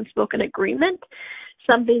 it's an unspoken agreement,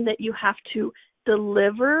 something that you have to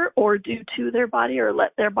deliver or do to their body or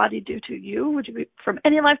let their body do to you, which would be from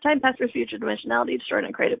any lifetime, past or future dimensionality, destroyed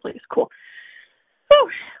and created, please. Cool. Whew.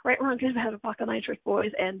 Right, wrong, good, bad, apocalypse,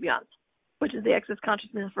 boys, and beyond, which is the Access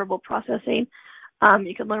Consciousness verbal processing.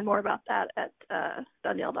 You can learn more about that at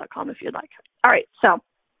Danielle.com if you'd like. All right, so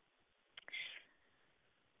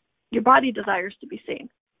your body desires to be seen.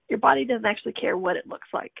 Your body doesn't actually care what it looks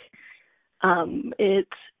like. It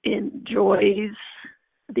enjoys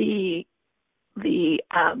the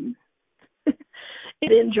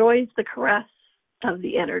it enjoys the caress of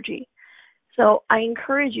the energy. So I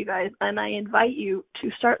encourage you guys, and I invite you to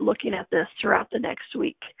start looking at this throughout the next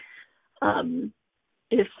week.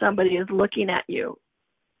 If somebody is looking at you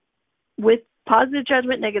with positive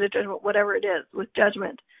judgment, negative judgment, whatever it is, with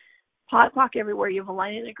judgment, POD everywhere, you've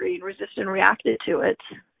aligned and agreed, resisted and reacted to it,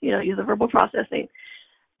 use the verbal processing,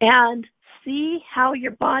 and see how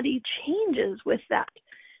your body changes with that.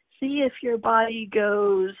 See if your body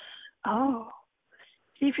goes,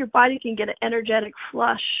 see if your body can get an energetic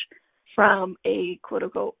flush from a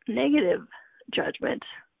quote-unquote negative judgment.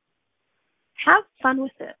 Have fun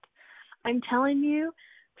with it. I'm telling you,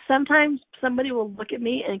 sometimes somebody will look at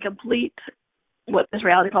me and complete what this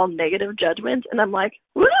reality called negative judgment, and I'm like,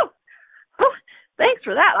 woo! Oh, thanks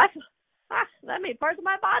for that. That made parts of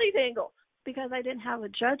my body tingle because I didn't have a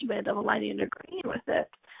judgment of aligning and agreeing with it.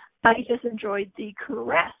 I just enjoyed the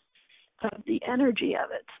caress of the energy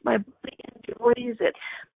of it. My body enjoys it.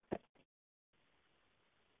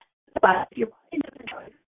 But if your body doesn't enjoy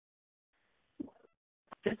it,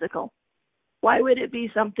 physical, why would it be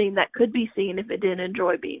something that could be seen if it didn't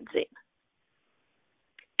enjoy being seen?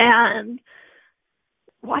 And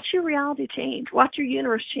watch your reality change. Watch your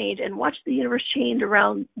universe change, and watch the universe change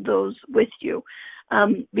around those with you.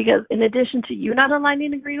 Because in addition to you not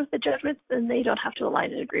aligning and agreeing with the judgments, then they don't have to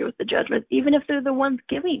align and agree with the judgments, even if they're the ones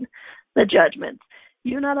giving the judgments.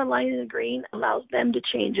 You not aligning and agreeing allows them to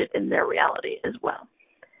change it in their reality as well.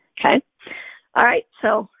 Okay? All right,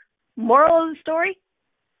 so moral of the story,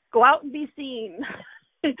 go out and be seen.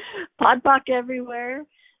 POD everywhere.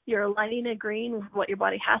 You're aligning and agreeing with what your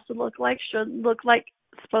body has to look like, should look like,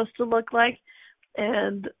 supposed to look like.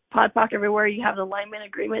 And POD everywhere, you have an alignment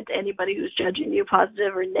agreement to anybody who's judging you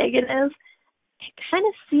positive or negative. Kind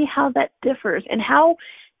of see how that differs, and how,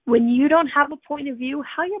 when you don't have a point of view,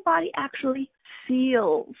 how your body actually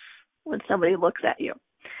feels when somebody looks at you.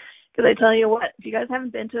 Because I tell you what, if you guys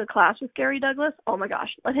haven't been to a class with Gary Douglas, oh my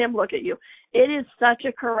gosh, let him look at you. It is such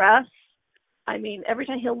a caress. I mean, every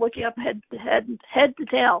time he'll look you up head to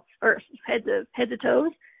tail, or head to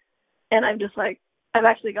toes, and I'm just like, I've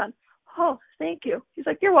actually gone, oh, thank you. He's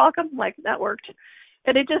like, you're welcome. I'm like, that worked.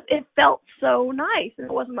 And it felt so nice. And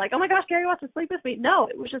it wasn't like, oh my gosh, Gary wants to sleep with me. No,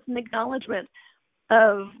 it was just an acknowledgement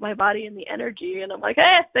of my body and the energy. And I'm like,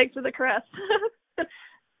 hey, thanks for the caress.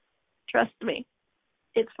 Trust me.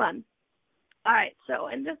 It's fun. All right. So,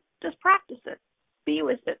 and just practice it. Be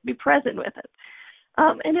with it. Be present with it.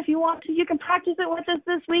 And if you want to, you can practice it with us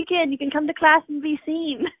this weekend. You can come to class and be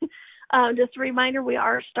seen. Just a reminder, we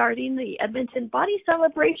are starting the Edmonton Body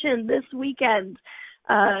Celebration this weekend.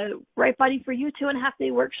 Right Body for You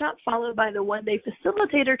 2.5-day workshop, followed by the 1-day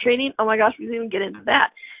facilitator training. Oh my gosh, we didn't even get into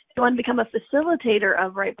that. If you want to become a facilitator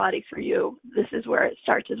of Right Body for You, this is where it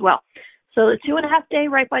starts as well. So the 2.5-day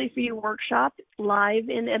Right Body for You workshop, live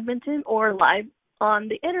in Edmonton or live on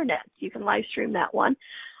the internet. You can live stream that one.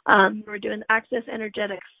 We're doing Access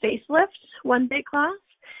Energetic Facelift 1-day class,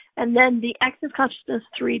 and then the Access Consciousness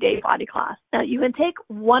 3-day body class. Now, you can take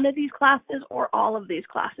one of these classes or all of these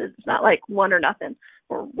classes. It's not like one or nothing,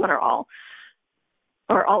 or one or all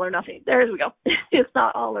or nothing. There we go. It's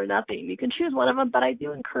not all or nothing. You can choose one of them, but I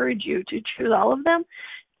do encourage you to choose all of them.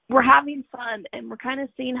 We're having fun, and we're kind of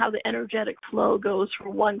seeing how the energetic flow goes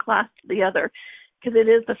from one class to the other, because it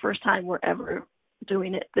is the first time we're ever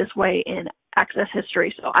doing it this way in Access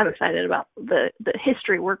history. So I'm excited about the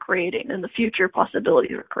history we're creating and the future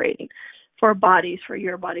possibilities we're creating for our bodies, for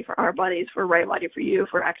your body, for our bodies, for Right Body for You,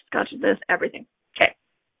 for Access Consciousness, everything. Okay.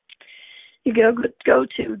 You go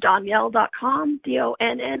to Donielle.com,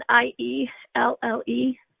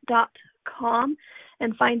 DONNIELLE.com,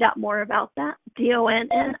 and find out more about that.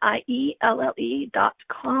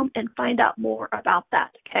 DONNIELLE.com, and find out more about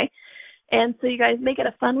that. Okay. And so you guys make it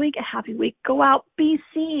a fun week, a happy week. Go out, be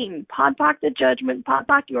seen. POD the judgment,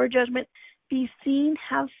 POD your judgment. Be seen,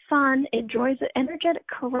 have fun, enjoy the energetic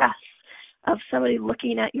caress of somebody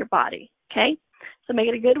looking at your body, okay? So make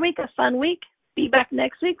it a good week, a fun week. Be back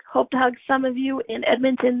next week. Hope to hug some of you in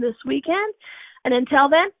Edmonton this weekend. And until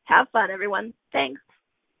then, have fun, everyone. Thanks.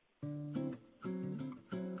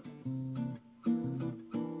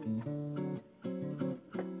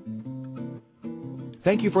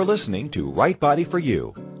 Thank you for listening to Right Body for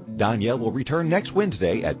You. Donielle will return next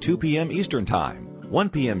Wednesday at 2 p.m. Eastern Time, 1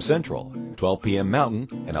 p.m. Central, 12 p.m.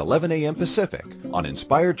 Mountain, and 11 a.m. Pacific on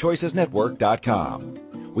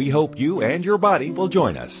InspiredChoicesNetwork.com. We hope you and your body will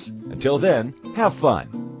join us. Until then, have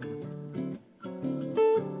fun.